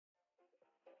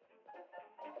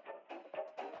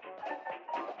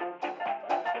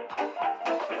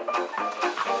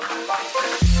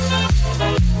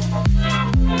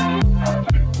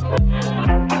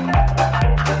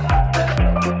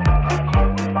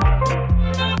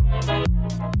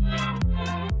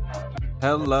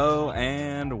Hello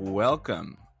and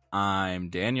welcome. I'm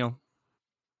Daniel.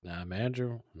 I'm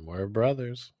Andrew, and we're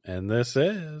brothers, and this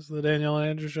is the Daniel and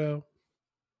Andrew Show,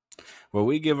 where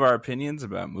we give our opinions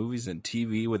about movies and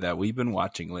TV that we've been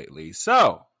watching lately.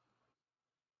 So,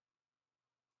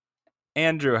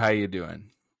 Andrew, how you doing?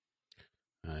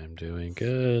 I'm doing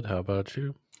good. How about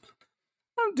you?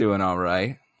 I'm doing all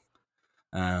right.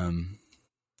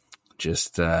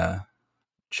 Just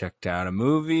checked out a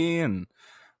movie and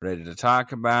ready to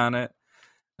talk about it.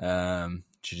 Did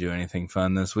you do anything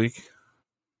fun this week?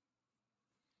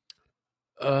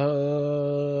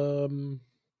 No,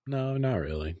 not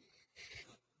really.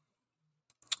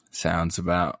 Sounds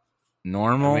about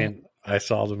normal. I mean, I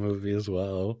saw the movie as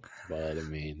well, but I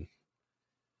mean,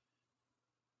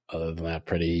 other than that,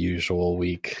 pretty usual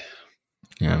week.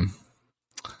 Yeah.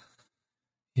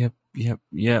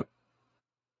 Yep.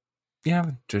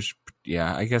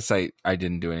 Yeah, I guess I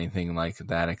didn't do anything like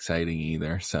that exciting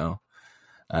either, so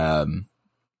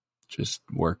just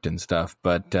worked and stuff.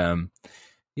 But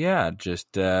yeah,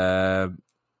 just I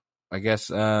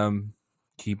guess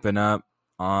keeping up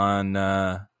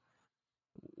on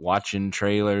watching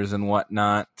trailers and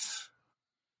whatnot,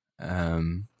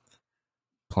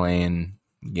 playing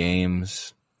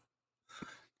games.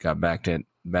 Got back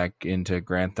into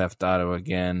Grand Theft Auto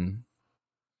again.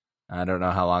 I don't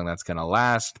know how long that's going to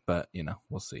last, but,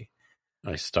 we'll see.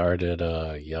 I started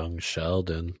Young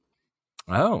Sheldon.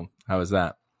 Oh, how was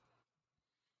that?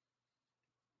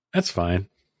 That's fine.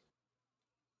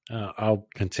 I'll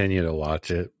continue to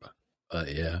watch it,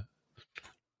 but yeah.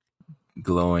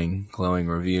 Glowing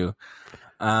review.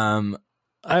 I mean,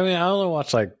 I only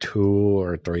watched like 2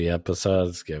 or 3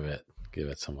 episodes. Give it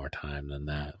some more time than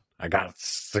that. I got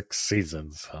 6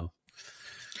 seasons, so.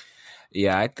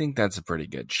 Yeah, I think that's a pretty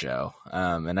good show.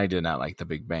 And I did not like The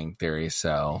Big Bang Theory,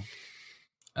 so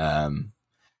but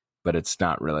it's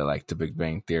not really like The Big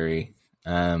Bang Theory.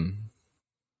 Yeah,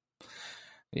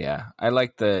 I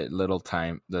like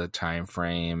the time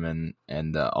frame,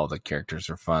 and all the characters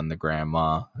are fun. The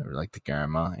grandma, I like the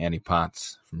grandma, Annie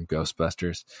Potts from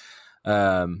Ghostbusters.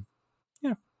 Yeah,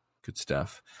 good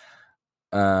stuff.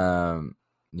 Yeah,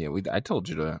 I told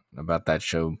you about that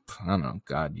show, I don't know,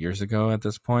 God, years ago at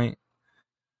this point.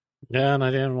 Yeah, and I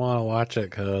didn't want to watch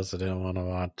it because I didn't want to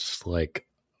watch,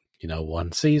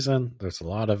 one season. There's a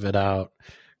lot of it out.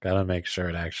 Got to make sure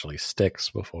it actually sticks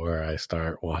before I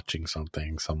start watching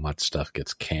something. So much stuff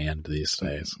gets canned these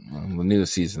days. The new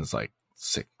season's like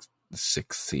sixth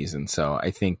season, so I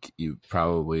think you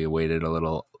probably waited a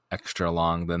little extra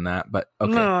long than that. But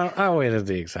okay, no, I waited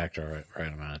the exact right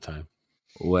amount of time.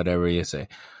 Whatever you say.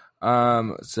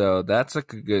 So that's a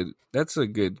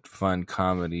good fun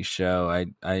comedy show.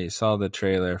 I saw the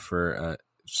trailer for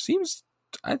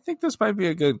I think this might be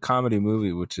a good comedy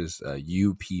movie, which is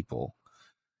You People.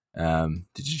 Did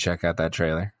you check out that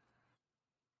trailer?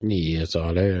 Yes,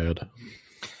 I did.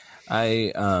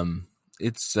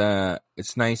 It's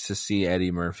nice to see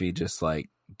Eddie Murphy just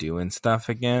like doing stuff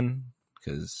again,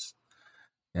 because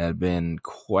it had been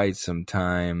quite some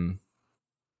time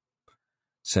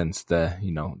since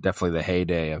definitely the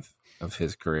heyday of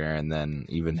his career, and then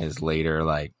even his later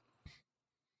like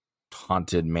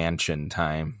Haunted Mansion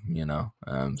time,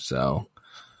 so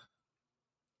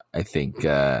I think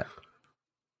I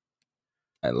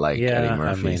like Eddie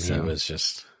Murphy. I mean, so. he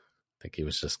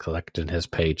was just collecting his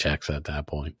paychecks at that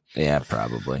point. Yeah,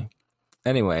 probably.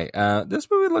 Anyway, this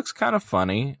movie looks kind of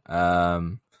funny. I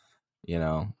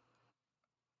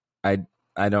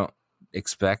don't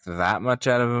expect that much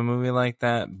out of a movie like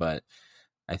that, but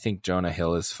I think Jonah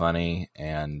Hill is funny,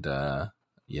 and I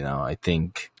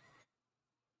think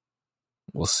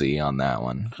we'll see on that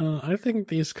one. I think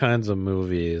these kinds of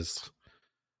movies,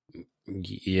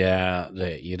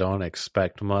 that you don't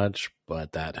expect much,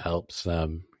 but that helps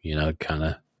them, kind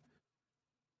of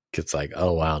gets like,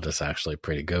 oh wow, this is actually a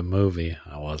pretty good movie.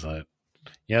 I wasn't,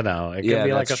 it could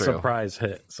be like a true. Surprise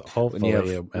hit. So hopefully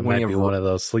it might be one of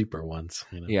those sleeper ones.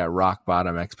 Yeah, rock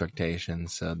bottom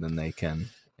expectations, so then they can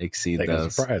exceed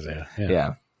those. Surprise you.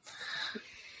 Yeah.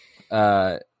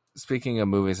 Speaking of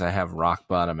movies I have rock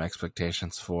bottom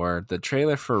expectations for, the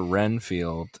trailer for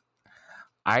Renfield.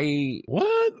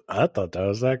 What? I thought that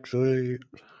was actually...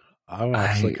 I'm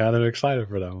actually kind of excited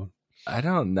for that one. I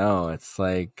don't know. It's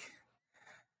like...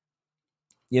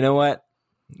 You know what?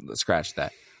 Scratch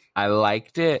that. I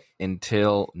liked it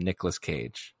until Nicolas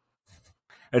Cage.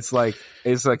 It's like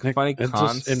a funny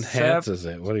concept. Just enhances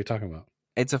it. What are you talking about?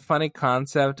 It's a funny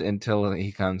concept until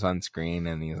he comes on screen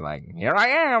and he's like, "Here I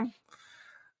am.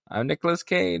 I'm Nicolas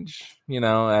Cage." I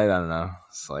don't know.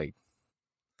 It's like,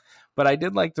 But I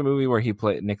did like the movie where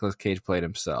Nicolas Cage played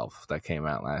himself that came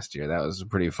out last year. That was a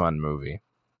pretty fun movie.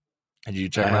 Did you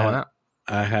check that one out?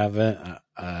 I haven't.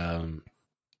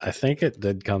 I think it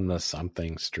did come to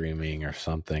something streaming or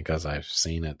something because I've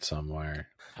seen it somewhere.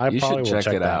 You probably should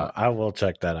check it out. I will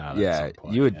check that out. Yeah, at some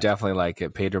point. You would definitely like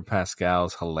it. Pedro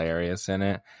Pascal's hilarious in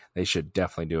it. They should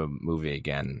definitely do a movie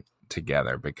again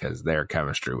together because their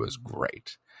chemistry was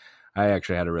great. I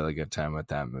actually had a really good time with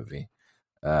that movie.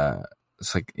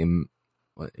 It's like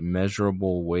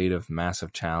Immeasurable Weight of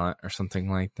Massive Talent or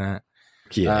something like that.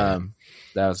 Yeah,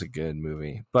 that was a good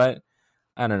movie. But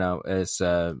I don't know. It's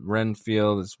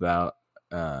Renfield. It's about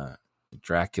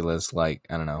Dracula's, like,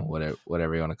 I don't know,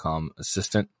 whatever you want to call him,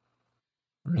 assistant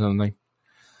or something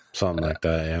like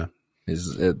that. Yeah,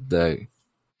 is the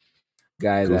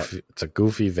guy it's a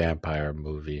goofy vampire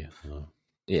movie.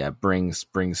 Yeah, brings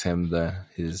him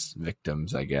his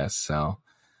victims, I guess. So,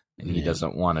 and he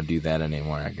doesn't want to do that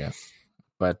anymore, I guess.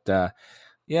 But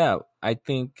yeah, I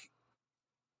think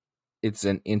it's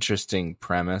an interesting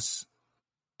premise,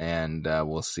 and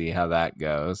we'll see how that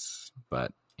goes.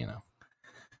 But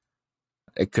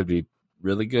it could be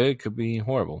really good, it could be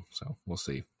horrible. So we'll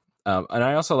see. And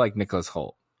I also like Nicholas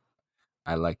Hoult.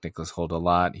 I like Nicholas Hoult a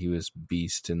lot. He was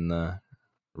Beast in the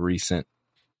recent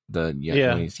when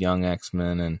he's young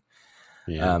X-Men, and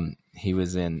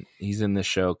he's in the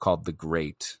show called The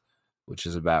Great, which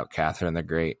is about Catherine the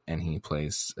Great, and he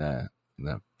plays the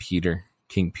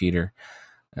King Peter,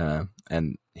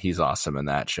 and he's awesome in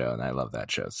that show, and I love that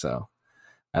show. So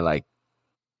I like,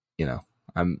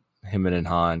 I'm him and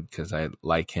Han because I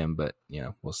like him, but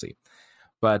we'll see.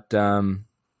 But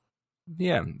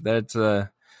yeah, that's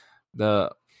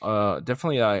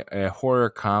definitely a horror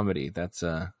comedy. That's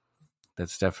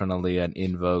definitely an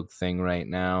in vogue thing right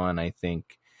now, and I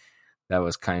think that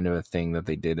was kind of a thing that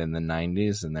they did in the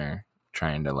 90s, and they're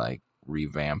trying to like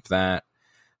revamp that.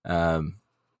 And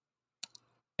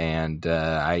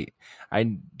I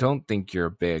don't think you're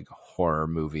a big horror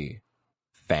movie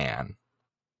fan.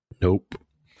 Nope.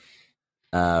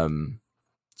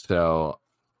 So,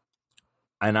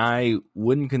 and I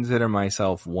wouldn't consider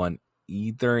myself one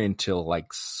either until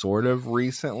like sort of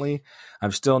recently.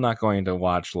 I'm still not going to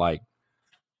watch like,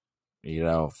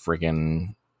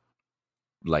 freaking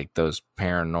like those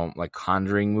paranormal, like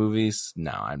Conjuring movies.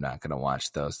 No, I'm not going to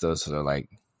watch those. Those are like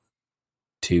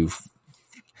too.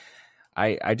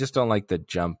 I just don't like the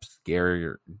jump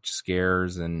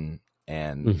scares and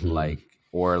like,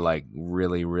 or like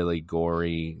really, really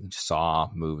gory Saw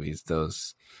movies.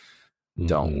 Those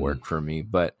don't work for me.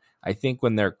 But I think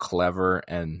when they're clever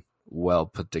and well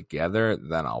put together,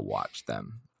 then I'll watch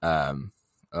them.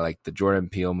 Like the Jordan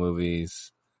Peele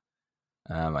movies.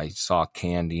 I saw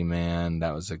Candyman.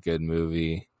 That was a good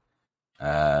movie.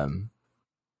 I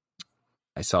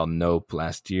saw Nope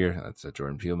last year. That's a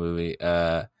Jordan Peele movie.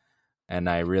 And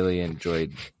I really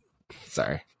enjoyed.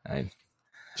 Sorry, I've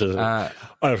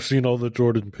seen all the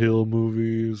Jordan Peele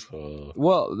movies.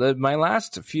 Well, my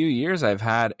last few years, I've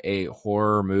had a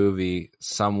horror movie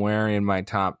somewhere in my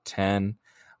top 10.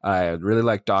 I really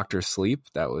like Doctor Sleep.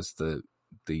 That was the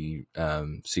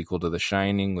sequel to The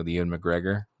Shining with Ewan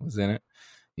McGregor was in it.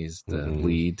 He's the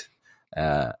lead.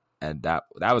 And that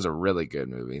was a really good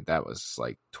movie. That was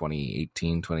like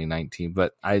 2018, 2019.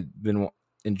 But I've been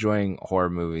enjoying horror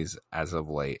movies as of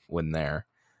late when they're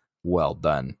well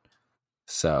done.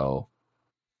 So,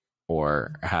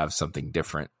 or have something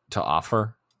different to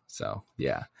offer. So,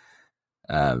 yeah.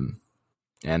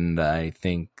 And I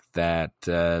think that,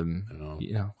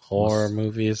 horror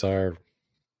movies are,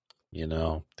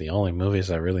 the only movies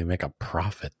that really make a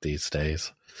profit these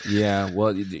days. Yeah.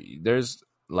 Well, there's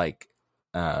like,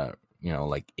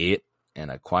 like It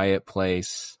and A Quiet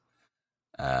Place.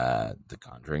 The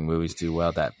Conjuring movies do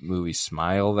well. That movie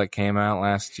Smile that came out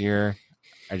last year,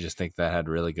 I just think that had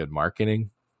really good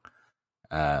marketing.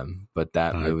 But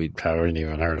that movie, I haven't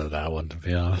even heard of that one, to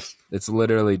be honest. It's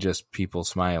literally just people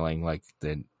smiling. Like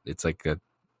it's like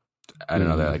I don't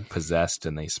know, they're like possessed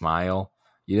and they smile.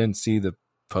 You didn't see the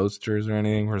posters or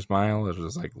anything for Smile? It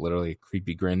was like literally a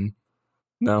creepy grin.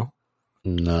 No.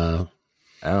 Oh,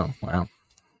 wow.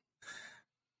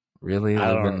 Really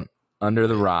living under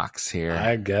the rocks here.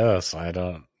 I guess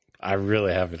I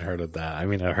really haven't heard of that. I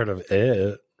mean, I heard of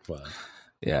It, but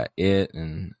yeah, It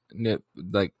and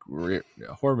like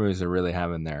horror movies are really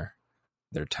having their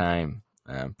time,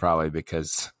 probably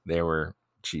because they were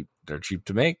cheap. They're cheap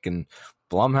to make, and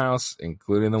Blumhouse,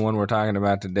 including the one we're talking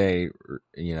about today,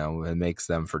 it makes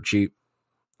them for cheap,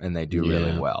 and they do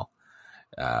really well.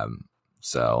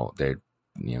 So they're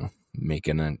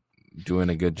doing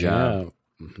a good job.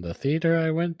 Yeah. The theater I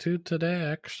went to today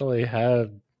actually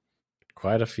had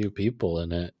quite a few people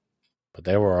in it, but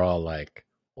they were all like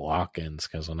walk-ins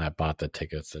because when I bought the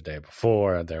tickets the day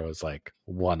before, there was like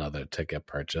one other ticket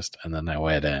purchased, and then I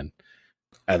went in,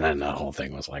 and then the whole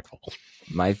thing was like full.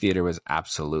 My theater was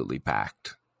absolutely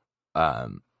packed,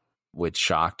 which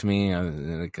shocked me.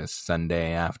 Like a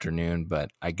Sunday afternoon,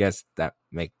 but I guess that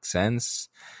makes sense.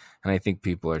 And I think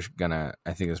people are gonna.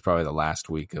 I think it's probably the last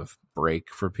week of break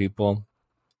for people.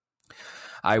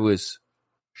 I was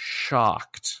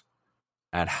shocked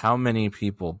at how many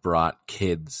people brought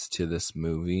kids to this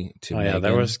movie.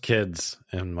 There was kids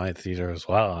in my theater as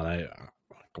well, and I,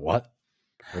 what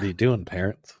are you doing,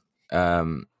 parents?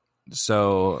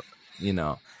 So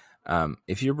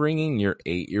if you're bringing your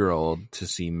 8-year-old to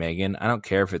see M3gan, I don't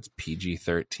care if it's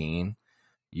PG-13,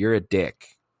 you're a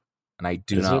dick, and I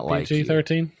do not like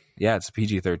PG-13. Yeah, it's a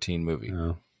PG-13 movie.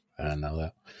 Oh, I didn't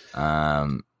know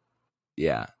that.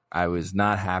 Yeah. I was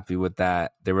not happy with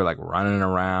that. They were like running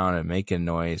around and making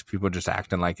noise. People just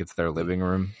acting like it's their living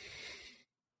room.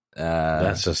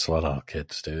 That's just what all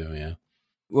kids do, yeah.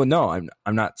 Well, no,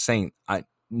 I'm not saying I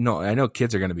know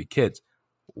kids are going to be kids.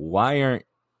 Why aren't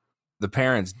the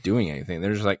parents doing anything?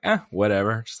 They're just like,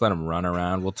 whatever. Just let them run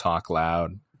around. We'll talk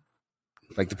loud.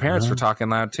 Like the parents were talking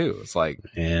loud too. It's like,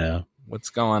 yeah, what's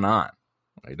going on?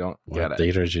 I don't get it. What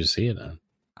theater did you see it in?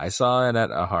 I saw it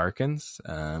at a Harkins.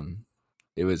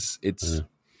 It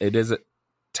is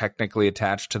technically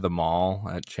attached to the mall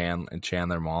at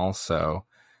Chandler Mall, so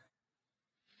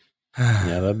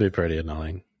yeah, that'd be pretty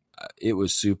annoying. It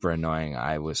was super annoying.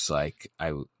 I was like,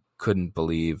 I couldn't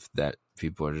believe that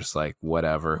people are just like,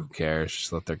 whatever, who cares?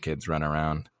 Just let their kids run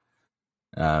around.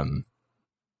 And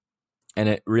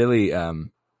it really,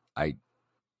 I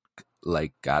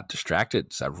like got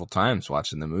distracted several times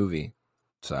watching the movie.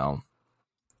 So,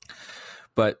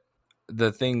 but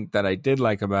the thing that I did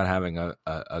like about having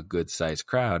a good sized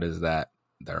crowd is that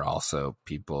there also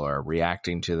people are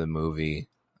reacting to the movie,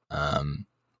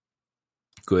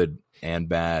 good and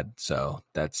bad. So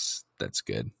that's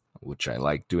good, which I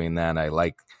like doing that. I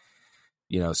like,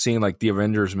 seeing like the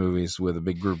Avengers movies with a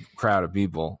big crowd of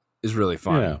people is really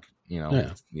fun,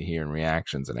 hearing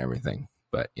reactions and everything,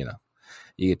 but you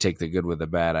could take the good with the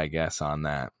bad, I guess, on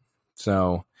that.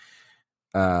 So,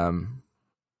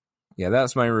 yeah,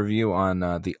 that's my review on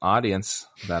the audience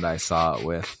that I saw it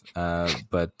with.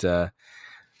 But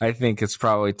I think it's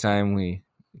probably time we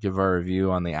give our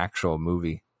review on the actual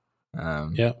movie.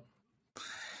 Yeah.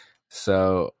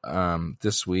 So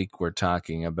this week we're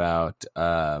talking about,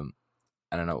 I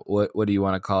don't know, what do you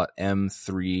want to call it?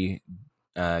 M3gan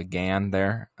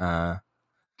there?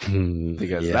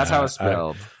 Because that's how it's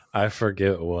spelled. I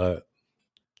forget what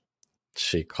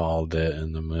she called it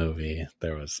in the movie.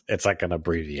 It's like an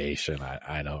abbreviation.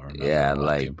 I don't remember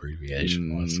what the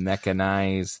abbreviation was.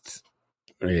 Mechanized.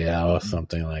 Yeah, or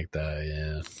something like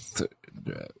that,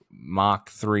 yeah. Mach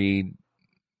 3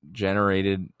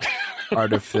 generated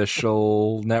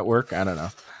artificial network. I don't know.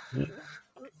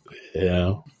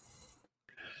 Yeah.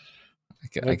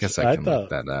 I guess I can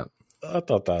look that up. I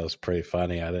thought that was pretty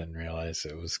funny. I didn't realize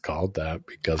it was called that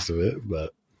because of it,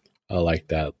 but I like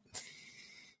that.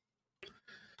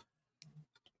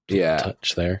 Yeah.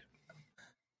 Touch there.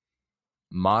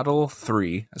 Model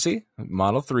 3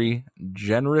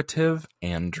 generative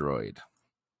android.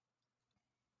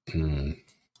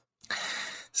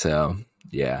 So,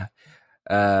 yeah.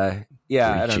 I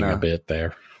don't know. A bit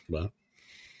there, but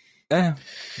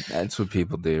that's what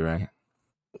people do, right?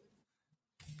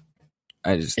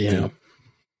 I just think,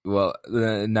 well,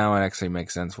 now it actually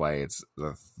makes sense why it's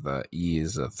the E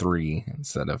is a 3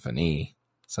 instead of an E.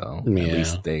 So at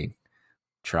least they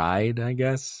tried, I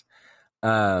guess.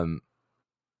 What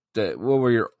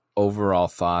were your overall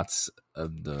thoughts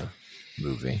of the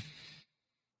movie?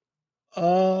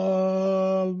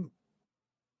 I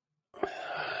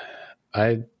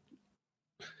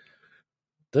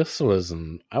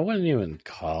wouldn't even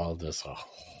call this a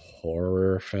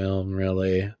horror film,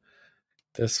 really.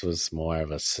 This was more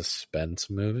of a suspense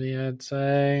movie, I'd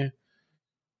say.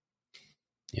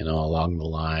 Along the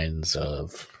lines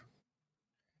of,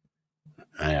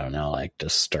 I don't know, like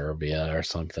Disturbia or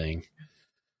something.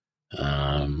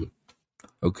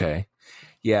 Okay.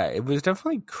 Yeah, it was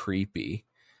definitely creepy.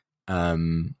 There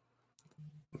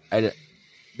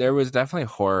was definitely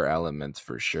horror elements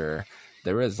for sure.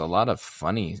 There was a lot of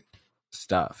funny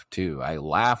stuff too. I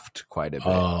laughed quite a bit.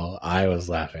 Oh, I was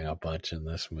laughing a bunch in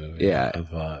this movie. Yeah. I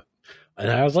thought, and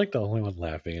I was like the only one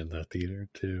laughing in the theater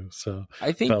too. So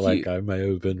I felt like I may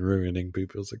have been ruining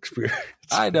people's experience.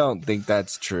 I don't think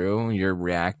that's true. You're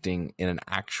reacting in an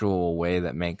actual way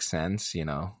that makes sense,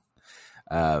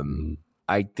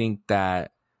 I think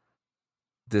that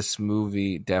this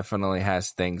movie definitely has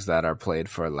things that are played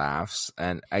for laughs,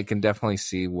 and I can definitely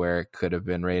see where it could have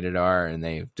been rated R, and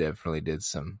they definitely did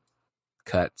some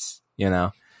cuts, you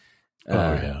know.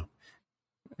 Yeah.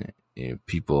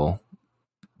 People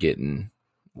getting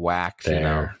whacked,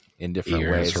 Their in different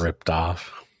ears ways, ripped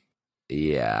off.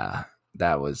 Yeah,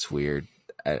 that was weird.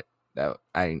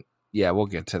 We'll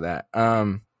get to that.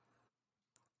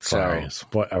 Sorry,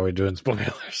 are we doing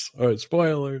spoilers? Oh,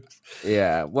 spoilers.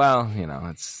 Yeah, well,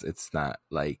 it's not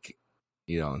like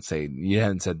you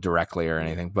haven't said directly or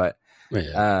anything, but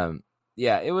it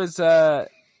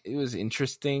was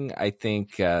interesting. I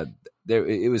think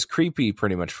it was creepy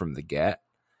pretty much from the get,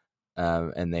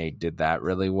 and they did that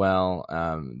really well.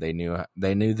 They knew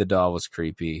the doll was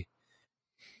creepy.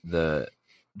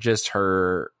 Just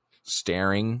her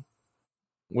staring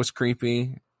was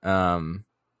creepy. I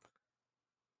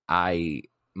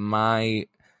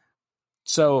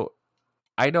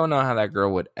don't know how that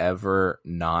girl would ever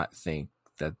not think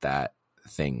that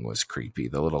thing was creepy.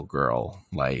 The little girl,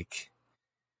 like,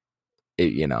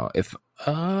 if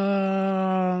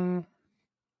I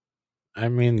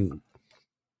mean,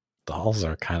 dolls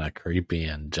are kind of creepy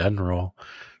in general,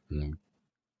 and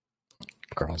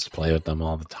girls play with them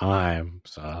all the time.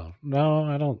 So no,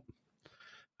 I don't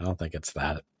think it's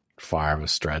that far of a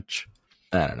stretch.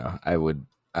 I don't know.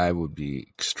 I would be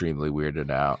extremely weirded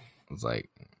out. It's like,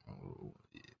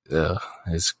 ugh,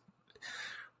 it's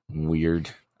weird.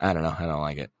 I don't know. I don't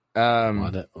like it.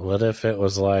 What if it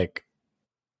was like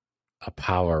a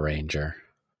Power Ranger?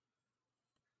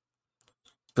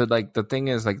 But like the thing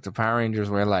is, like the Power Rangers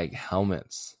wear like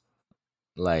helmets.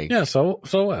 Like, yeah, so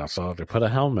if they put a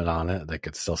helmet on it, they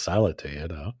could still sell it to you,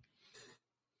 though.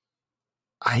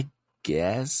 I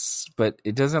guess, but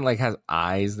it doesn't like have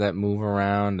eyes that move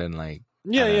around and like.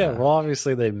 Yeah. Well,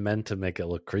 obviously they meant to make it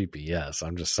look creepy. Yes,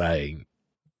 I'm just saying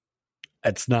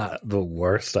it's not the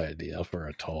worst idea for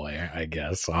a toy. I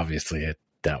guess obviously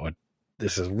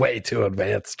this is way too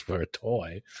advanced for a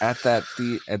toy. At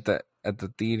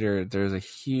the theater, there's a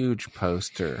huge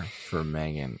poster for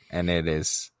M3gan, and it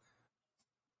is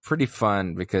pretty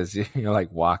fun because you're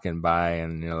like walking by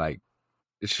and you're like,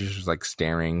 she's just like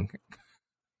staring.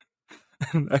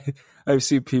 And I've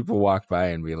seen people walk by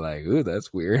and be like, "Ooh,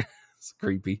 that's weird. It's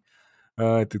creepy."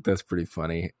 I think that's pretty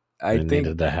funny. I think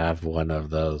needed to have one of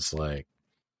those like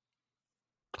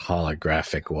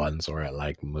holographic ones where it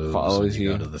like moves, follows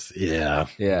you. Go to this. Yeah.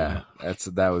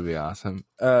 That would be awesome.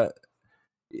 Yeah,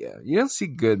 you don't see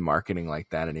good marketing like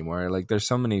that anymore. Like, there's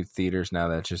so many theaters now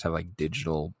that just have like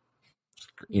digital,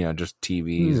 just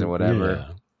TVs or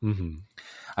whatever. Yeah. Mm-hmm.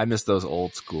 I miss those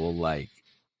old school like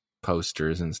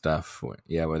posters and stuff.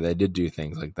 Where they did do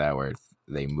things like that where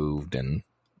they moved and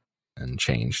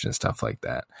changed and stuff like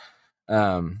that.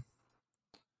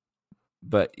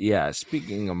 But yeah,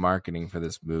 speaking of marketing for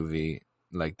this movie,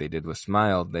 like they did with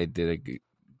Smile, they did a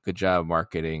good job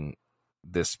marketing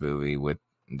this movie with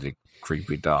the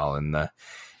creepy doll and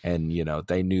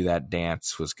they knew that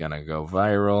dance was gonna go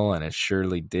viral, and it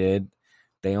surely did.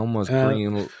 They almost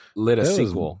lit a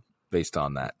sequel based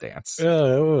on that dance.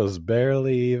 Yeah, it was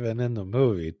barely even in the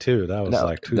movie too. That was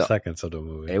like 2 seconds of the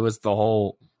movie. It was the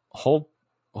whole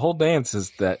dance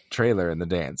is that trailer and the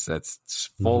dance. That's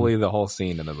fully the whole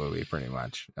scene in the movie, pretty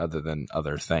much, other than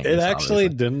other things. It actually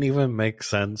didn't even make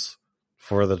sense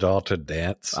for the doll to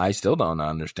dance. I still don't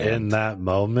understand in that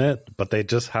moment, but they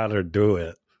just had her do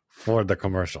it for the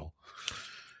commercial.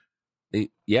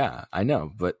 Yeah, I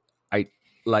know, but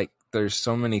there's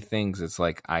so many things. It's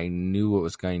like I knew what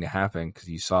was going to happen because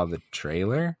you saw the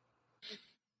trailer.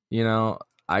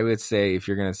 I would say if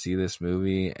you're going to see this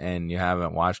movie and you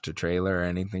haven't watched a trailer or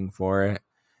anything for it,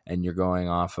 and you're going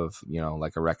off of,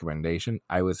 like a recommendation,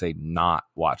 I would say not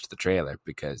watch the trailer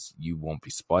because you won't be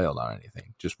spoiled on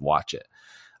anything. Just watch it.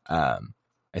 I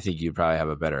think you'd probably have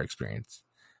a better experience.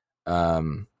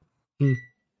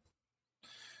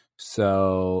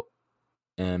 So,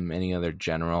 any other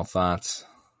general thoughts?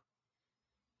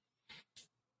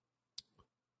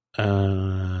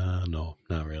 No,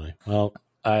 not really. Well,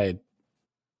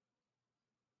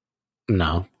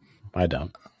 no, I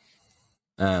don't.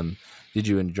 Did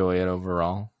you enjoy it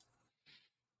overall?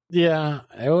 Yeah,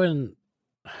 I wouldn't.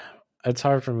 It's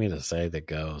hard for me to say to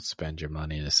go spend your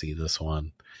money to see this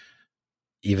one,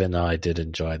 even though I did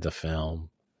enjoy the film.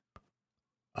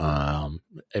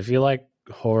 If you like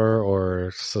horror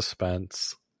or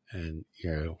suspense and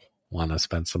you want to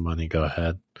spend some money, go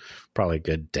ahead. Probably a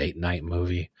good date night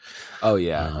movie. Oh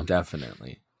yeah,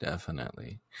 definitely.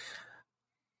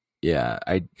 Yeah,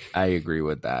 I agree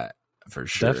with that for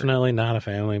sure. Definitely not a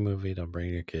family movie. Don't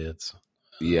bring your kids.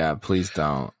 Yeah, please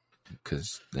don't,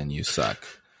 because then you suck.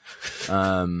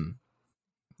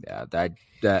 Yeah,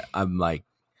 that I'm like,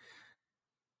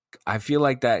 I feel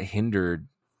like that hindered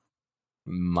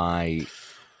my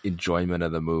enjoyment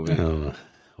of the movie.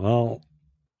 Well,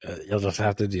 you'll just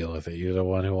have to deal with it. You're the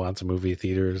one who wants movie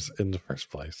theaters in the first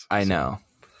place. I know.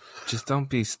 Just don't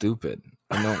be stupid.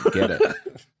 I don't get it.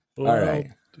 Well, all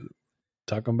right.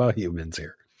 Talking about humans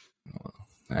here. Well,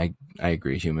 I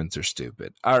agree. Humans are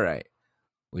stupid. All right.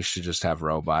 We should just have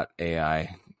robot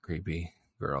AI creepy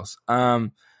girls.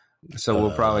 So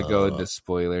we'll probably go into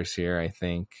spoilers here, I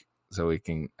think, so we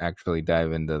can actually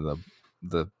dive into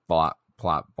the plot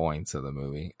points of the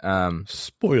movie.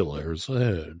 Spoilers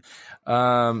ahead.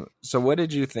 So what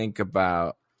did you think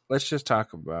about? Let's just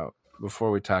talk about, before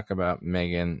we talk about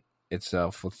M3gan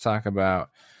itself. Let's talk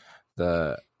about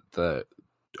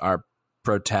our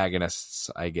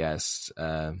protagonists, I guess,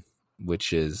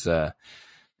 which is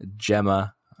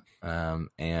Gemma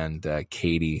and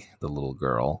Katie, the little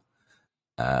girl.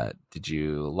 Did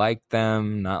you like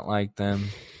them? Not like them?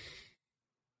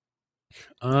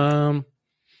 I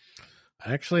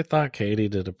actually thought Katie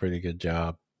did a pretty good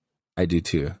job. I do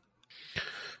too.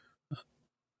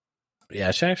 Yeah,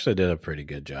 she actually did a pretty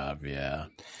good job. Yeah,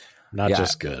 not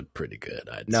just good, pretty good.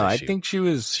 I think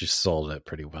she sold it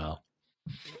pretty well.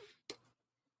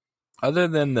 Other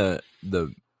than the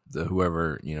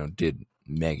whoever did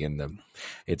M3gan,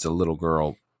 it's a little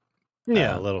girl.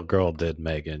 Yeah, a little girl did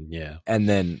M3gan. Yeah, and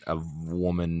then a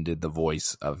woman did the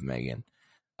voice of M3gan.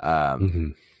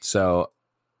 So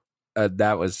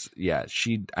that was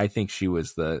I think she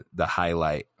was the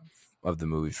highlight of the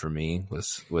movie for me.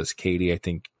 Was Katie. I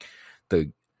think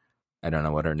I don't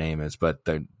know what her name is, but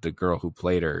the girl who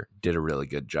played her did a really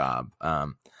good job.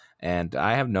 And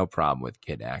I have no problem with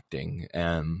kid acting.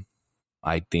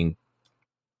 I think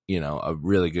a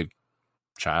really good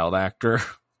child actor.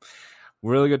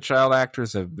 Really good child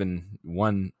actors have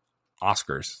won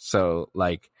Oscars. So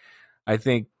like, I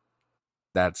think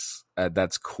that's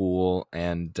cool.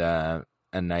 And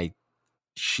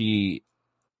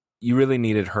you really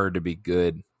needed her to be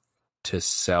good to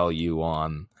sell you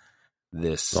on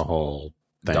this the whole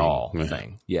doll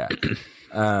thing. Yeah.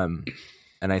 And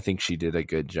I think she did a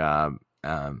good job.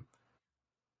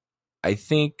 I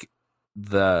think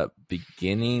the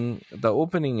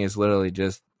opening is literally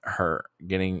just her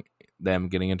getting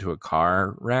into a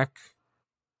car wreck.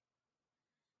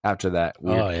 After that,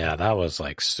 that was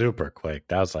like super quick.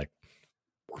 That was like,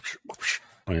 whoosh, whoosh.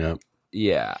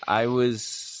 Yeah, I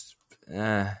was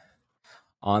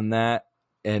on that,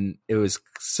 and it was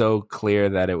so clear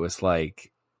that it was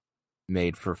like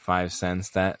made for 5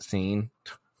 cents. That scene,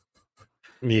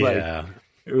 yeah,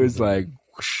 it was like,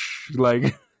 whoosh,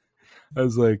 like I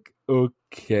was like,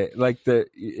 okay, like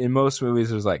in most movies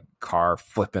there's like car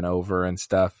flipping over and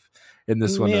stuff. In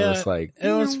this one, it was like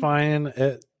it was fine.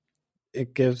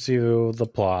 It gives you the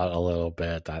plot a little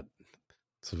bit.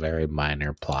 It's a very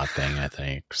minor plot thing, I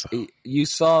think. So you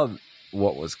saw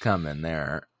what was coming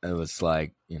there. It was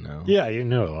like, yeah, you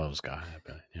knew what was going to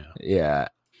happen. Yeah,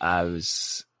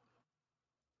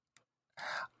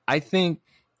 I think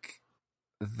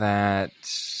that,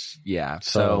 yeah.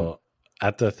 So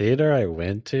at the theater I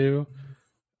went to,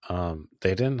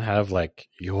 they didn't have like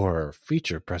your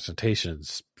feature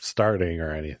presentations starting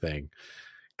or anything,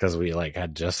 because we like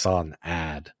had just saw an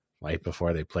ad right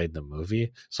before they played the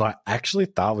movie. So I actually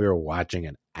thought we were watching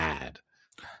an ad.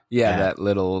 Yeah,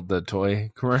 the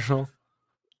toy commercial.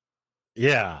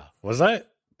 Yeah, that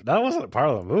wasn't part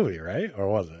of the movie, right? Or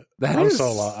was it?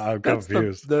 I'm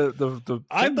confused.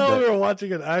 I thought we were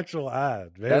watching an actual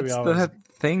ad. Maybe that's the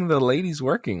thing the lady's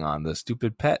working on, the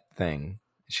stupid pet thing.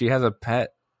 She has a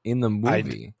pet in the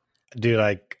movie.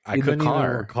 I couldn't even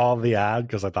recall the ad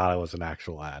because I thought it was an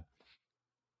actual ad.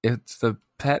 It's the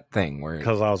pet thing where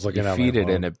because I was looking at feed it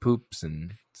and it poops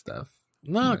and stuff.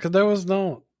 No, because there was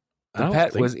no. The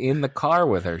pet was in the car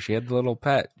with her. She had the little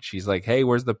pet. She's like, "Hey,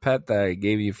 where's the pet that I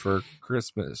gave you for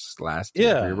Christmas last year?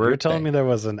 Yeah, you're telling me there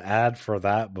was an ad for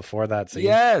that before that scene?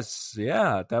 Yes,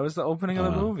 yeah, that was the opening of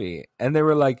the movie, and they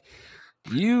were like,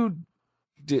 "You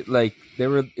did like they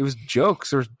were." It was jokes.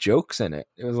 There was jokes in it.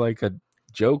 It was like a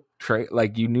joke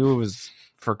like you knew it was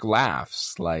for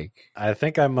laughs. Like I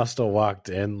think I must have walked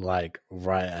in like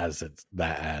right as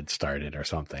that ad started or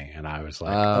something, and I was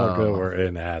like, "Oh, good, we're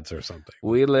in ads or something."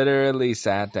 We literally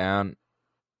sat down.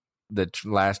 The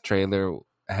last trailer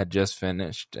had just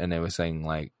finished, and it was saying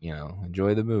like,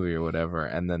 enjoy the movie or whatever,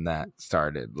 and then that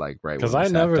started like right because I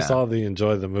never saw the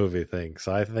enjoy the movie thing,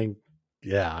 so I think.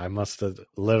 Yeah, I must have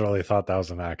literally thought that was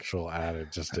an actual ad. I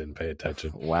just didn't pay attention.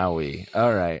 Wowie.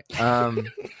 All right.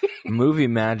 Movie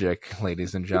magic,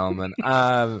 ladies and gentlemen.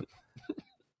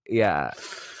 Yeah.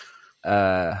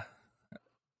 Wow.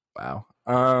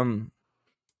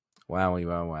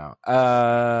 Wow.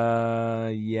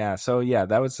 Yeah. So yeah,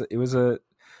 it was a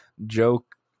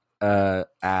joke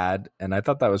ad, and I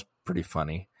thought that was pretty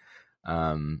funny.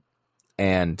 And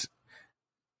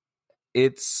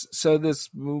it's so this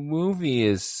movie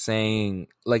is saying,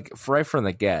 like, right from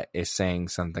the get is saying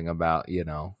something about,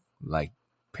 like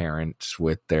parents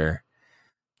with their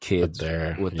kids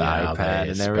with the iPad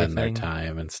and everything, spend their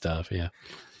time and stuff. Yeah.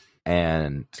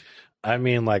 And I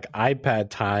mean, like iPad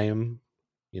time,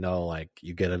 like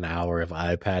you get an hour of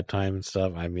iPad time and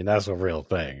stuff. I mean, that's a real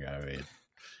thing. I mean,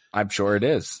 I'm sure it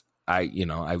is. I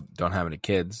don't have any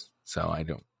kids, so I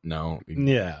don't know.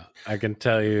 Yeah, I can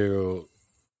tell you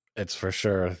it's for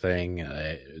sure a thing.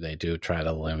 They do try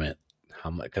to limit how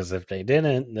much, because if they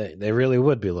didn't, they really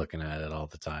would be looking at it all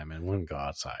the time and wouldn't go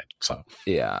outside. So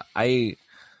yeah, I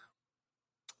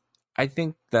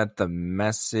think that the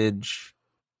message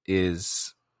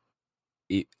is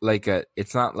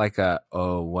it's not like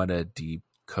oh, what a deep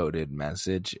coded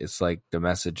message. It's like the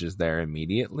message is there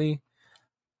immediately,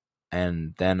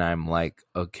 and then I'm like,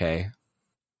 okay,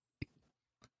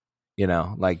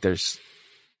 like there's.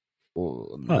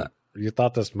 You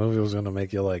thought this movie was going to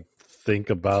make you like think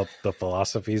about the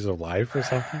philosophies of life or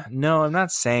something? No, I'm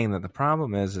not saying that. The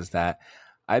problem is that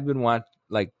I've been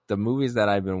like the movies that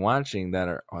I've been watching that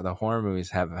are the horror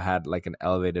movies have had like an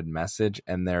elevated message,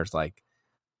 and there's like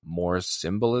more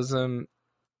symbolism.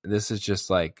 This is just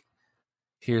like,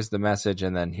 here's the message,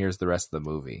 and then here's the rest of the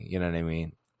movie. You know what I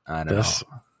mean? I don't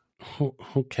know.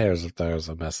 Who cares if there was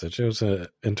a message? It was an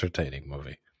entertaining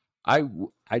movie. I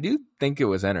do think it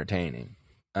was entertaining.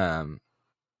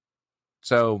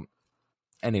 So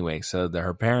anyway, so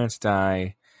her parents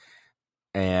die,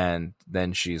 and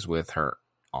then she's with her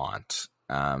aunt.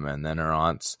 And then her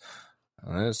aunt's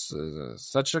this is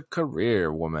such a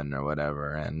career woman or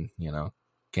whatever, and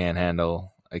can't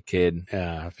handle a kid.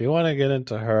 Yeah, if you want to get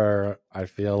into her, I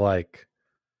feel like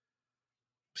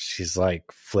she's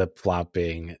like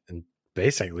flip-flopping and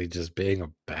basically just being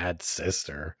a bad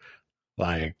sister.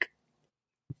 Like,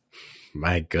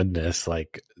 my goodness,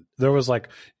 like there was like,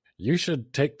 you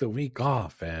should take the week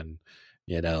off and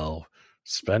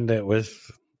spend it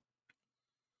with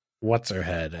what's her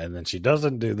head, and then she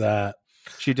doesn't do that.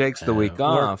 She takes the week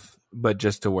off, but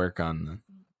just to work on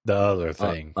the other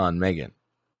thing on M3gan.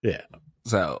 Yeah.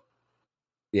 So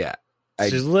yeah,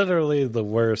 she's literally the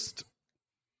worst.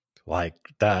 Like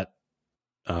that.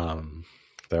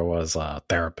 There was a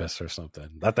therapist or something.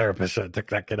 That therapist should have took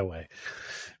that kid away.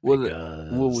 Well,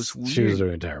 what was weird, she was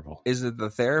doing terrible. Is that the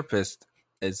therapist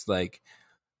is like,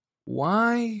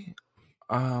 why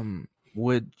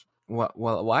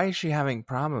why is she having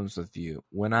problems with you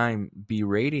when I'm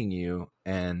berating you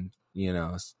and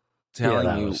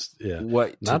telling you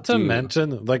what not to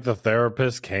mention, like, the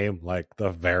therapist came like the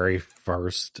very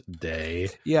first day.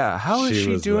 Yeah, how is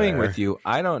she doing with you?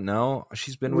 I don't know.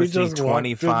 She's been with me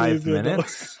 25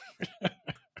 minutes.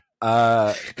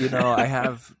 I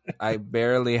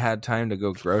barely had time to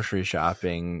go grocery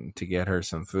shopping to get her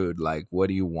some food. Like, what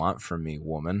do you want from me,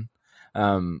 woman?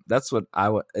 That's what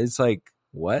it's like,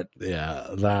 what? Yeah,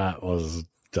 that was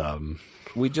dumb.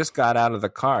 We just got out of the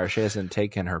car. She hasn't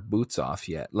taken her boots off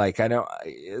yet. Like, I don't,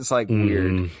 it's like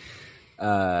weird.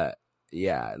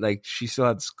 Yeah, like she still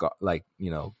had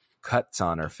cuts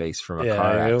on her face from a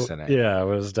car accident. It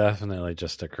was definitely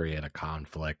just to create a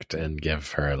conflict and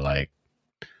give her like,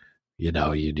 you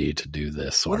need to do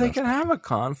this. Well, they can have a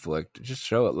conflict. Just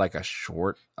show it like a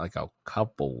short, like a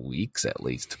couple weeks at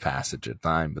least passage of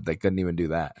time, but they couldn't even do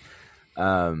that.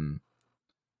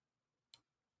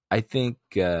 I think,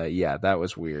 that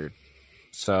was weird.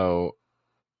 So,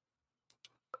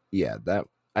 yeah, that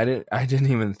I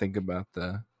didn't even think about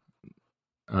the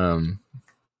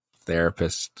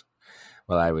therapist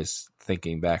while I was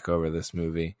thinking back over this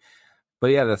movie.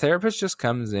 But yeah, the therapist just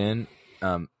comes in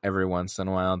every once in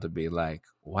a while to be like,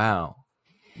 "Wow,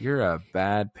 you're a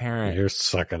bad parent. You're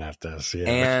sucking at this, yeah."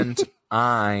 And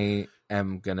I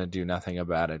am gonna do nothing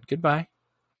about it. Goodbye.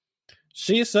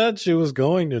 She said she was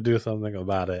going to do something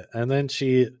about it, and then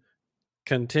she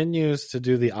continues to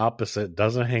do the opposite,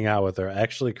 doesn't hang out with her,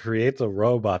 actually creates a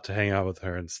robot to hang out with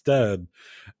her instead,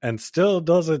 and still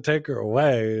doesn't take her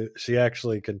away. She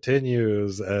actually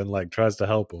continues and like tries to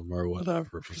help him or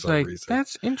whatever for some reason.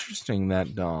 That's interesting,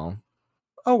 that doll.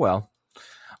 Oh well.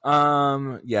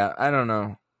 Yeah, I don't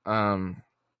know.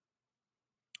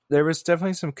 There was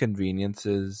definitely some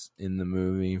conveniences in the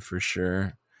movie for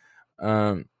sure.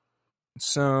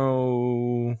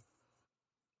 So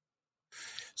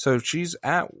she's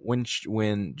at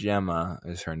when Gemma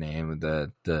is her name,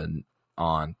 the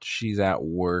aunt, she's at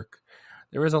work.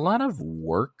 there was a lot of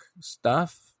work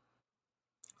stuff.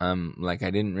 Like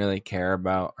I didn't really care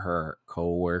about her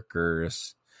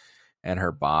coworkers and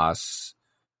her boss.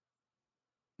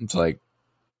 It's like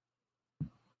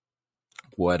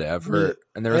whatever.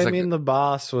 And there was the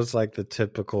boss was like the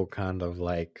typical kind of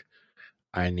like,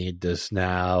 I need this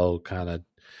now kind of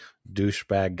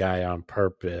douchebag guy on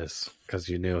purpose because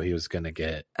you knew he was going to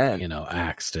get,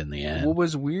 axed in the end. What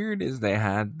was weird is they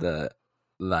had the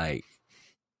like.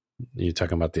 You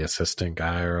talking about the assistant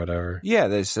guy or whatever? Yeah,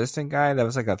 the assistant guy. That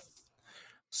was like a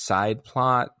side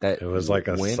plot that it was like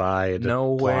a side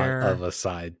nowhere plot of a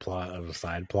side plot of a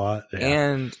side plot. Yeah.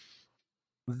 And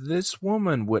this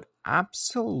woman would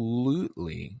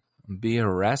absolutely be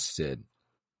arrested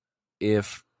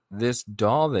if this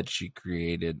doll that she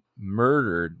created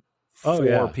murdered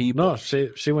four people. No,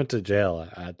 she went to jail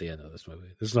at the end of this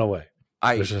movie. There's no way.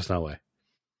 There's just no way.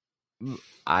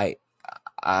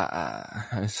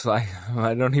 It's like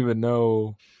I don't even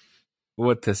know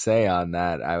what to say on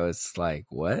that. I was like,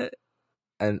 what?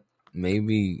 And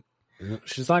maybe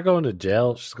she's not going to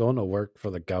jail. She's going to work for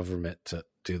the government to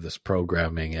do this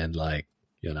programming and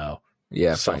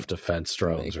self-defense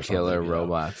drones or killer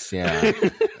robots. Yeah.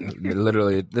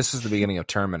 Literally, this is the beginning of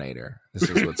Terminator. This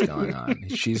is what's going on.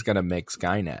 She's going to make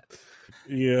Skynet.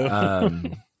 Yeah.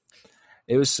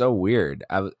 It was so weird.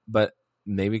 But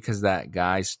maybe because that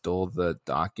guy stole the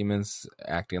documents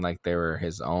acting like they were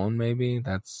his own, maybe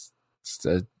that's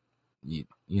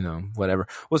whatever.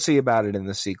 We'll see about it in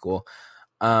the sequel.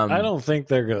 I don't think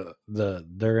they're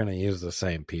gonna use the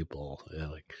same people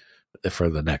for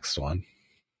the next one.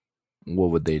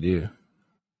 What would they do?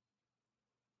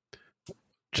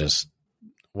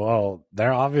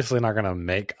 They're obviously not gonna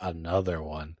make another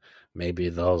one. Maybe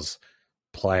those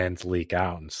plans leak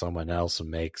out and someone else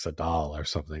makes a doll or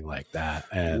something like that.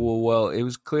 And it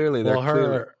was clearly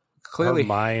her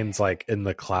mind's like in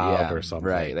the cloud or something.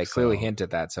 Right. They clearly hinted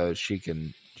that so she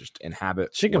can just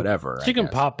inhabit whatever. She can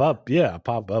pop up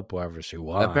wherever she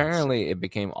wants. Apparently it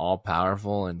became all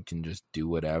powerful and can just do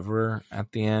whatever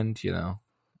at the end,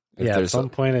 At some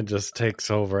point it just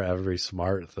takes over every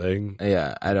smart thing.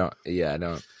 Yeah, I don't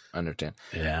understand.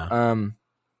 Yeah.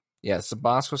 Yes, the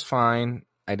boss was fine.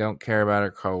 I don't care about her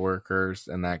coworkers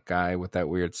and that guy with that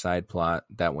weird side plot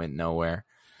that went nowhere.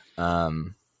 I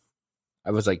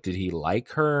was like, did he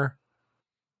like her?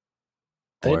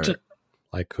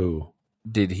 Like who?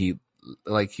 Did he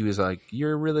he was like,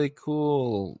 you're really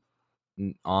cool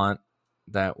aunt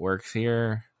that works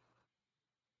here?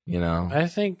 I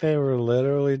think they were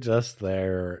literally just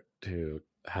there to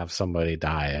have somebody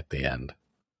die at the end.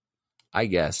 I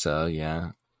guess so,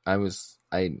 yeah. I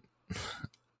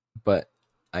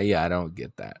don't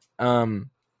get that. And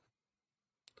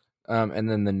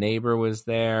then the neighbor was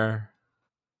there,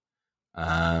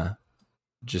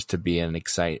 just to be an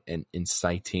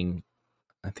inciting.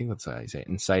 I think that's how I say it,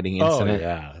 inciting incident.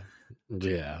 Oh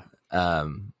yeah. I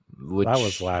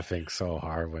was laughing so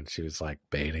hard when she was like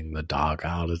baiting the dog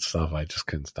out and stuff. I just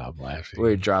couldn't stop laughing.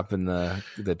 We're dropping the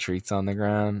treats on the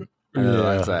ground. And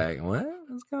I was like,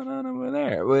 what's going on over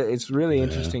there? Well, it's really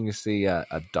interesting to see a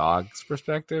dog's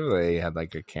perspective. They had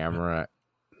like a camera,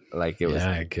 like it was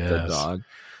the dog.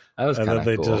 That was kind of cool. And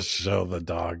then they just show the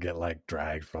dog get like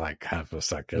dragged for like half a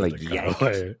second. Like yanked.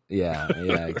 Yeah,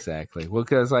 exactly. Well,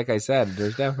 because like I said,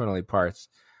 there's definitely parts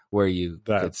where you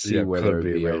could see where there would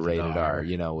be a rated R,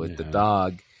 with the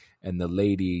dog and the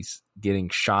ladies getting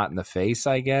shot in the face,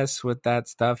 I guess, with that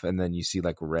stuff. And then you see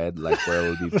like red, like where it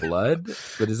would be blood.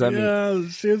 But does that mean? Yeah,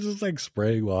 she was just like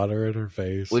spraying water in her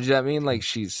face. Would that mean like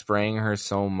she's spraying her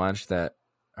so much that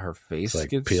her face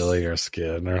gets peeling her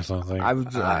skin or something? I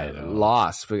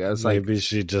lost because maybe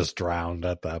she just drowned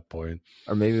at that point.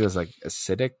 Or maybe it was like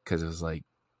acidic because it was like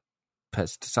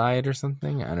pesticide or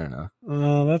something. I don't know.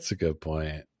 Oh, that's a good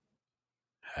point.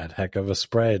 Had heck of a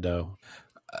spray though.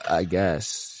 I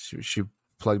guess she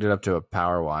plugged it up to a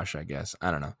power wash, I guess. I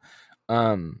don't know.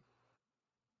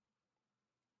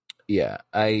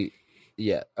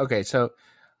 Okay, so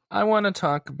I want to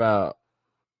talk about,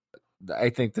 I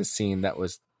think the scene that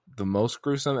was the most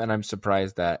gruesome, and I'm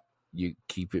surprised that you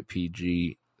keep it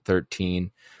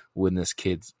PG-13 when this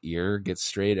kid's ear gets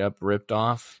straight up ripped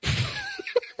off.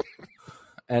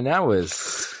 And that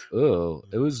was,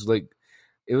 it was like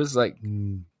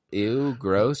ew,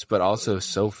 gross, but also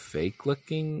so fake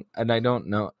looking. And I don't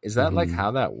know, is that like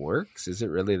how that works? Is it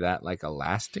really that like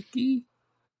elasticy?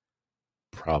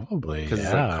 Probably, because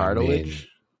it's like cartilage.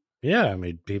 I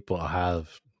mean, people have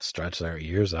stretched their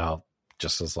ears out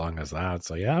just as long as that.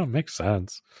 So yeah, it makes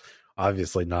sense.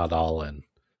 Obviously not all in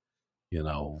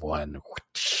one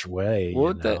way.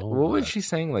 What was she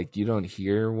saying? Like, you don't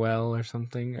hear well or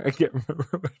something? I can't remember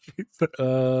what she said.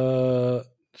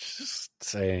 Just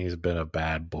saying he's been a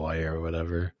bad boy or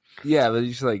whatever. Yeah, but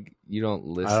she's like, you don't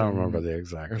listen. I don't remember the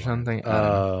exact or something.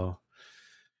 Oh,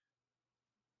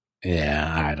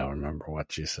 yeah, I don't remember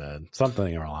what she said.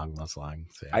 Something along those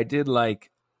lines. Yeah. I did like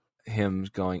him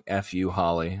going "F you,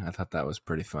 Holly." I thought that was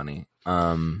pretty funny.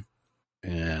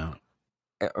 Yeah.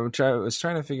 I was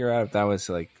trying to figure out if that was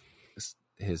like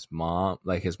his mom,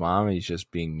 he's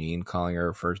just being mean, calling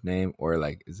her first name, or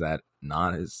like, is that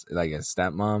not his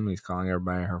stepmom? He's calling her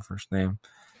by her first name.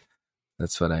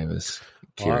 That's what I was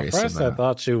curious at first about. I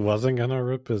thought she wasn't gonna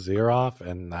rip his ear off,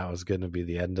 and that was gonna be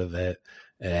the end of it,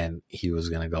 and he was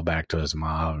gonna go back to his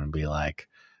mom and be like,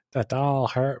 "That doll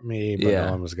hurt me," but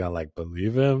no one was gonna like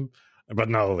believe him. But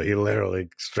no, he literally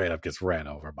straight up gets ran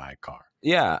over by a car.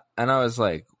 Yeah, and I was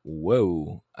like,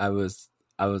 "Whoa!" I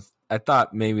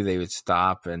thought maybe they would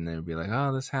stop and they'd be like,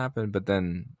 "Oh, this happened," but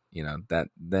then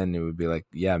then it would be like,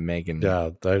 "Yeah, Megan." Yeah,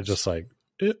 they're just like,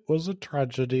 "It was a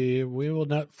tragedy. We will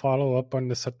not follow up on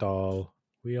this at all.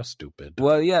 We are stupid."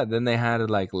 Well, yeah. Then they had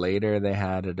later. They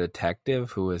had a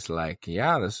detective who was like,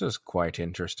 "Yeah, this is quite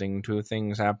interesting. 2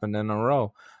 things happened in a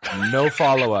row. No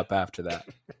follow up after that.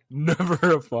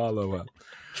 Never a follow up."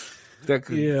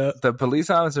 The police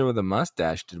officer with a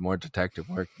mustache did more detective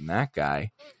work than that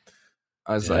guy.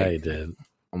 I was like, he did.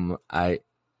 I'm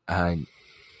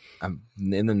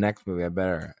in the next movie. I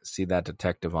better see that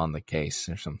detective on the case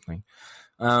or something.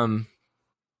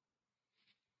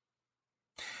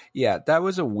 Yeah, that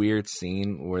was a weird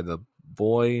scene where the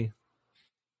boy.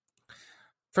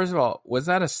 First of all, was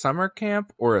that a summer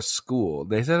camp or a school?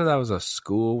 They said that was a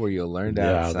school where you learned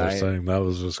outside. Yeah, they're saying that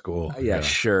was a school. Yeah,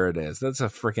 sure it is. That's a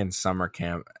freaking summer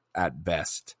camp at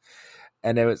best.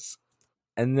 And it was,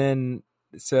 and then,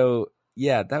 so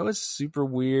yeah, that was super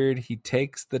weird. He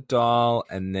takes the doll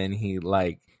and then he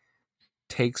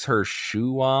takes her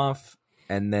shoe off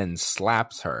and then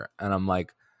slaps her. And I'm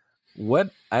like,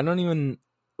 what? I don't even,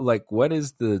 what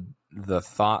is the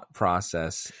thought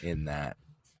process in that?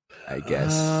 I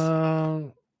guess.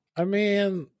 I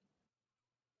mean,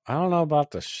 I don't know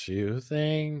about the shoe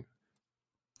thing,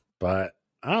 but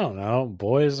I don't know.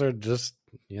 Boys are just,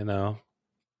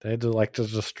 they do like to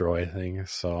destroy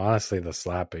things. So honestly, the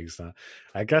slapping's not.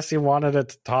 I guess he wanted it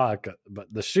to talk, but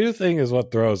the shoe thing is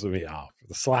what throws me off.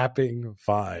 The slapping,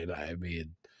 fine. I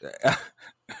mean,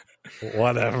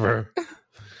 whatever.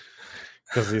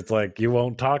 Because he's like, you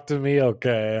won't talk to me?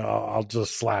 Okay, I'll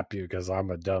just slap you because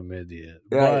I'm a dumb idiot.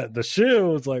 Right. But the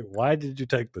shoe is like, why did you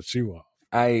take the shoe off?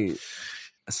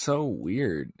 So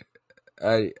weird.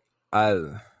 And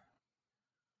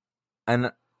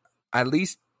at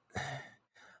least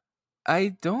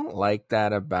I don't like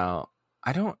that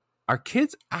our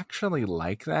kids actually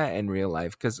like that in real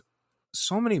life? Because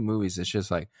so many movies, it's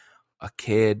just like a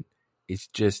kid is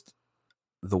just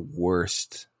the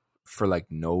worst for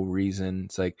no reason.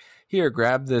 It's like, here,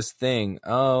 grab this thing.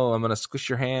 Oh, I'm gonna squish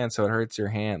your hand so it hurts your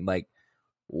hand. Like,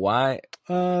 why?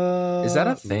 Is that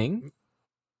a thing?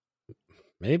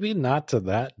 Maybe not to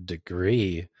that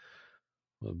degree,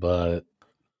 but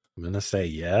I'm gonna say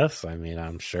yes. I mean,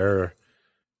 I'm sure.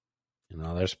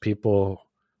 There's people.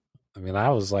 I mean, I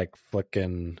was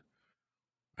flicking.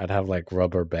 I'd have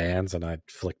rubber bands, and I'd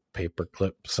flick paper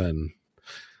clips and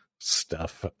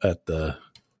stuff at the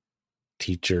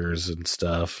teachers and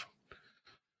stuff.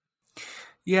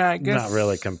 Yeah, I guess not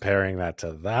really comparing that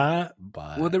to that,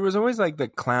 but well, there was always the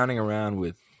clowning around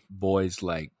with boys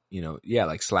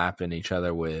slapping each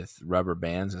other with rubber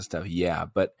bands and stuff. Yeah,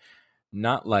 but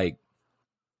not like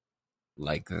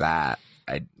that.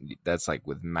 That's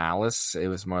with malice. It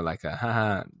was more like a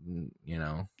haha,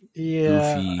 yeah.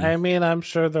 Goofy. I mean, I'm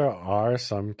sure there are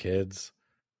some kids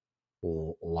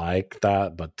like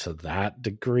that, but to that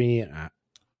degree,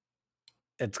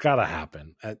 it's gotta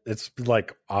happen. It's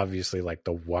obviously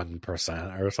the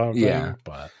 1% or something. Yeah,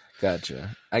 but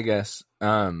gotcha. I guess.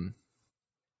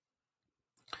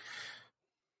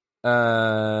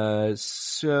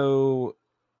 So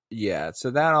yeah,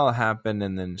 so that all happened,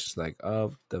 and then just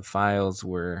the files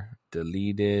were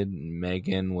deleted.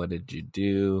 Megan, what did you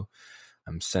do?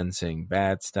 I'm sensing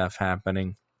bad stuff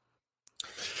happening.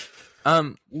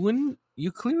 When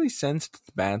you clearly sensed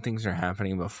bad things are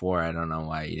happening before, I don't know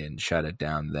why you didn't shut it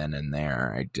down then and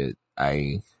there.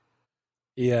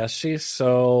 Yeah, she's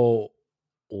so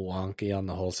wonky on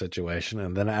the whole situation,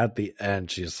 and then at the end,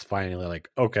 she's finally like,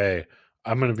 "Okay,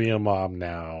 I'm gonna be a mom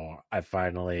now."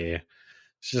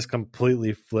 She just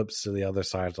completely flips to the other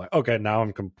side. It's like, okay, now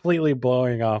I'm completely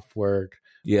blowing off work.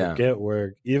 Yeah, get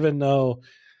work, even though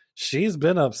she's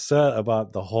been upset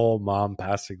about the whole mom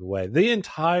passing away the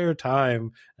entire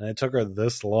time, and it took her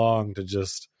this long to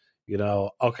just,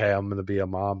 okay, I'm going to be a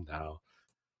mom now.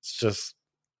 It's just,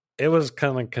 it was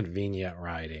kind of convenient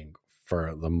writing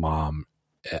for the mom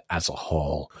as a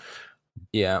whole.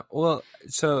 Yeah, well,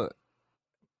 so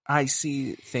I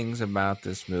see things about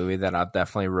this movie that I'll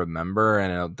definitely remember,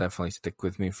 and it'll definitely stick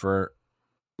with me for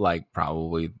like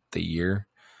probably the year.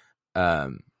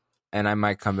 And I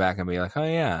might come back and be like, oh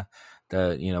yeah,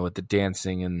 with the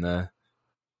dancing and the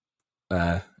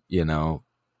to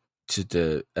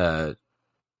the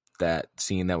that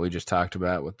scene that we just talked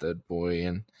about with the boy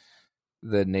and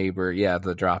the neighbor,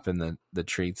 the drop in the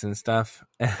treats and stuff.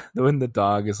 When the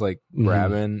dog is like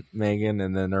grabbing Megan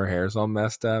and then her hair's all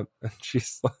messed up and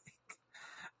she's like,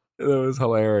 that was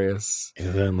hilarious.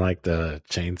 And then like the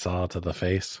chainsaw to the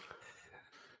face.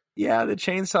 Yeah, the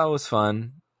chainsaw was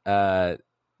fun. That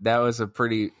was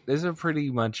there's a pretty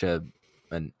much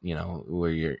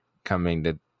where you're coming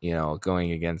to,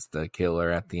 going against the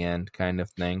killer at the end kind of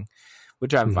thing,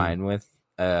 which I'm fine with.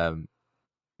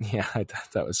 Yeah, I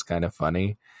thought that was kind of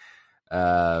funny. She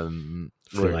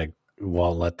like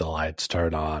won't let the lights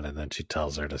turn on, and then she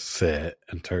tells her to sit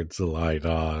and turns the light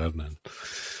on, and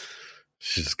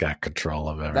she's got control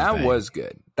of everything.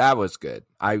 That was good.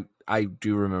 I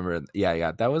do remember.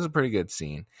 Yeah, that was a pretty good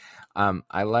scene.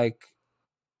 I liked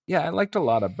a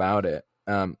lot about it.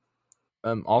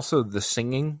 Also the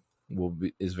singing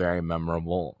is very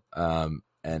memorable.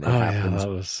 And it happens. That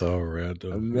was so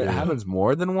random. It happens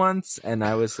more than once, and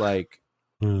I was like,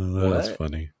 "That's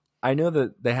funny." I know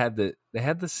that they had the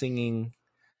singing.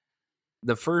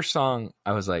 The first song,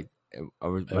 I was like, it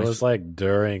was like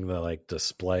during the like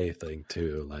display thing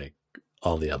too. Like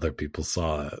all the other people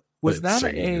saw it. Was that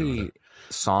a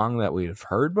song that we've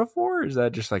heard before? Or is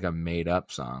that just like a made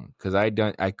up song? Because I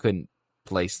couldn't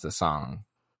place the song.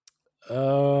 I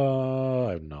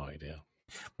have no idea.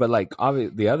 But like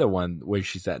obviously the other one where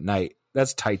she's at night,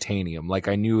 that's Titanium. Like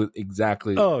I knew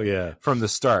exactly. Oh yeah, from the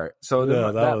start. So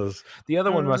yeah, that was the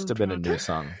other one. Must have been a new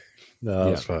song. No,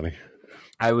 that was funny.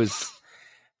 I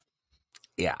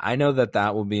know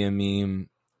that will be a meme,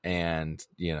 and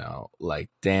like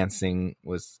dancing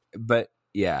was, but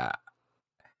yeah,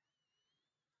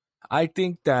 I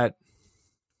think that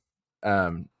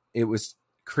it was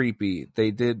creepy.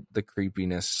 They did the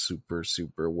creepiness super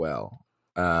super well.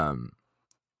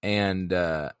 And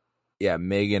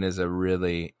Megan is a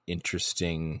really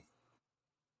interesting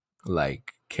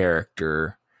like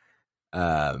character.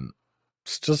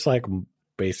 It's just like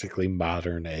basically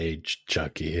modern age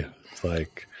Chucky. It's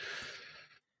like,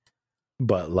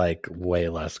 but like way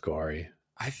less gory.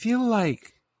 I feel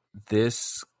like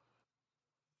this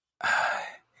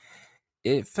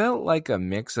it felt like a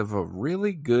mix of a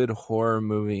really good horror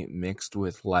movie mixed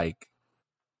with like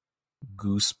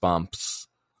Goosebumps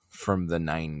from the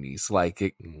 90s. Like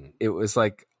it was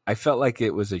like, I felt like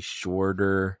it was a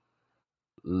shorter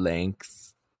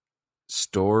length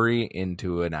story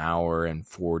into an hour and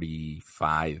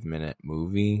 45-minute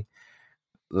movie.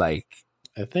 Like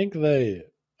I think I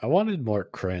wanted more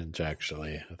cringe,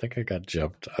 actually. I think I got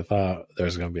jumped. I thought there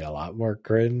was going to be a lot more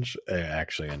cringe. It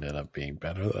actually ended up being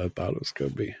better than I thought it was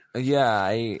going to be.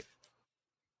 Yeah,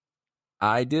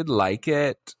 I did like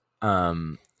it.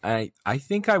 I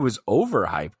think I was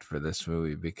overhyped for this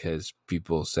movie because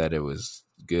people said it was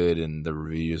good and the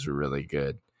reviews were really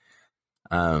good.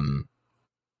 I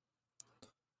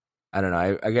don't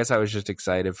know. I guess I was just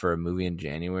excited for a movie in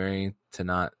January to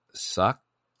not suck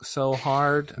so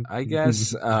hard, I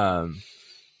guess.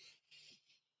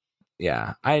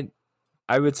 Yeah, I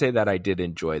would say that I did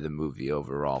enjoy the movie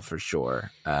overall for sure.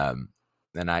 And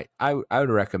I would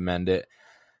recommend it.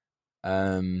 We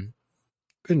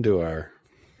can do our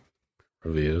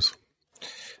reviews.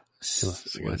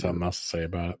 You got something else to say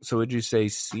about it? So would you say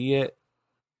see it,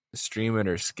 stream it,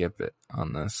 or skip it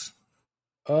on this?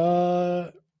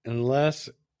 Unless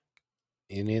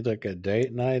you need like a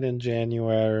date night in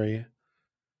January,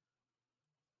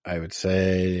 I would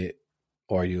say,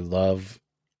 or you love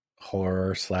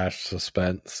horror /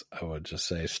 suspense, I would just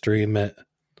say stream it.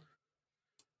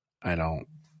 I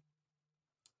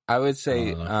would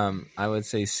say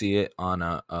see it on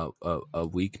a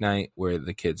weeknight where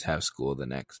the kids have school the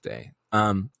next day.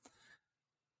 I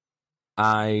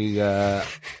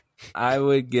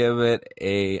would give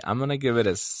it I'm gonna give it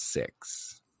a 6.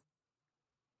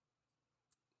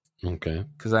 Okay.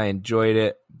 Because I enjoyed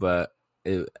it, but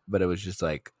it was just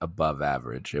like above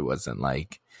average. It wasn't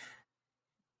like,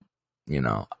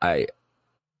 I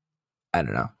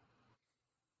don't know.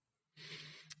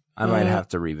 I might have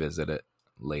to revisit it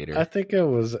later. I think it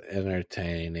was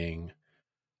entertaining.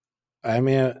 I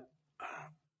mean,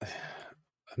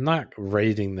 I'm not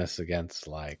rating this against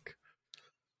like,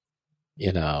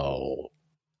 you know,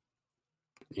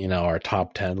 our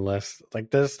top 10 list. Like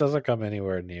this doesn't come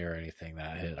anywhere near anything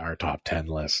that hit our top 10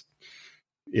 list,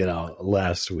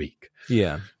 last week.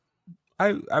 Yeah.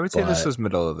 I would say this was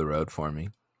middle of the road for me.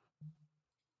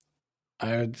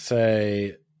 I would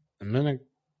say I'm going to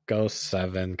go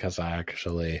 7 because I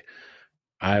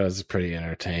was pretty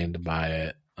entertained by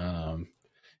it.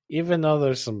 Even though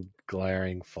there's some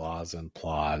glaring flaws in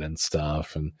plot and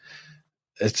stuff, and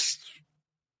it's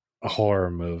a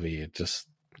horror movie, just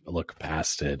look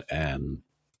past it and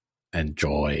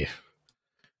enjoy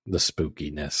the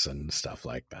spookiness and stuff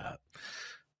like that.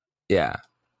 Yeah.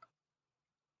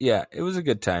 Yeah, it was a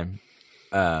good time.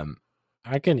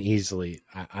 I can easily,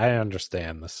 I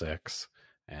understand the 6,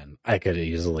 and I could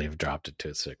easily have dropped it to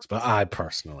a 6, but I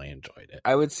personally enjoyed it.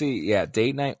 I would see,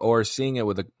 date night or seeing it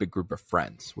with a big group of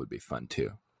friends would be fun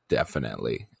too.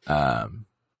 Definitely.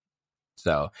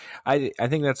 So I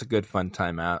think that's a good fun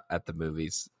time out at the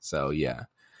movies. So yeah.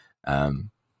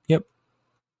 Yep.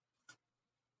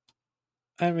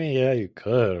 I mean, yeah, you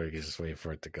could, or you could just wait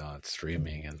for it to go on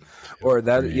streaming, or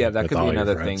that could be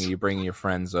another thing. You bring your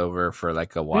friends over for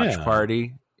like a watch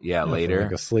party. Yeah, later,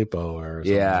 like a sleepover. Or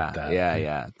like that.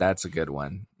 Yeah. That's a good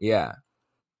one. Yeah,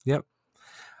 yep,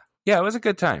 yeah. It was a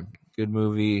good time. Good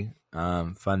movie.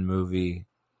 Fun movie.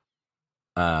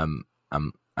 I'm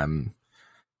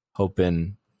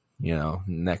hoping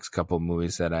next couple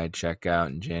movies that I check out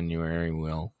in January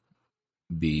will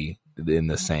be in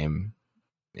the same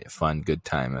fun, good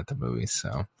time at the movies.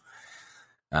 So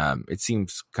it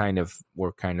seems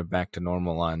we're kind of back to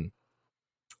normal on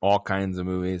all kinds of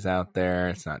movies out there.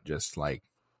 It's not just like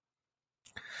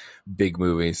big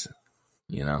movies,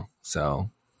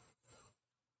 so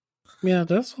yeah,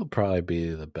 this will probably be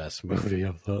the best movie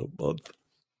of the month.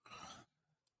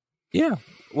 Yeah,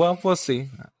 well, we'll see.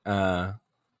 That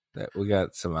we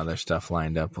got some other stuff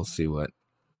lined up. We'll see what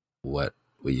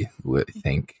we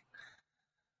think.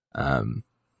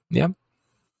 Yeah.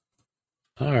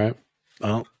 All right.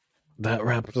 Well, that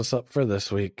wraps us up for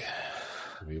this week.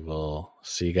 We will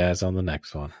see you guys on the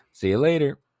next one. See you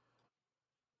later.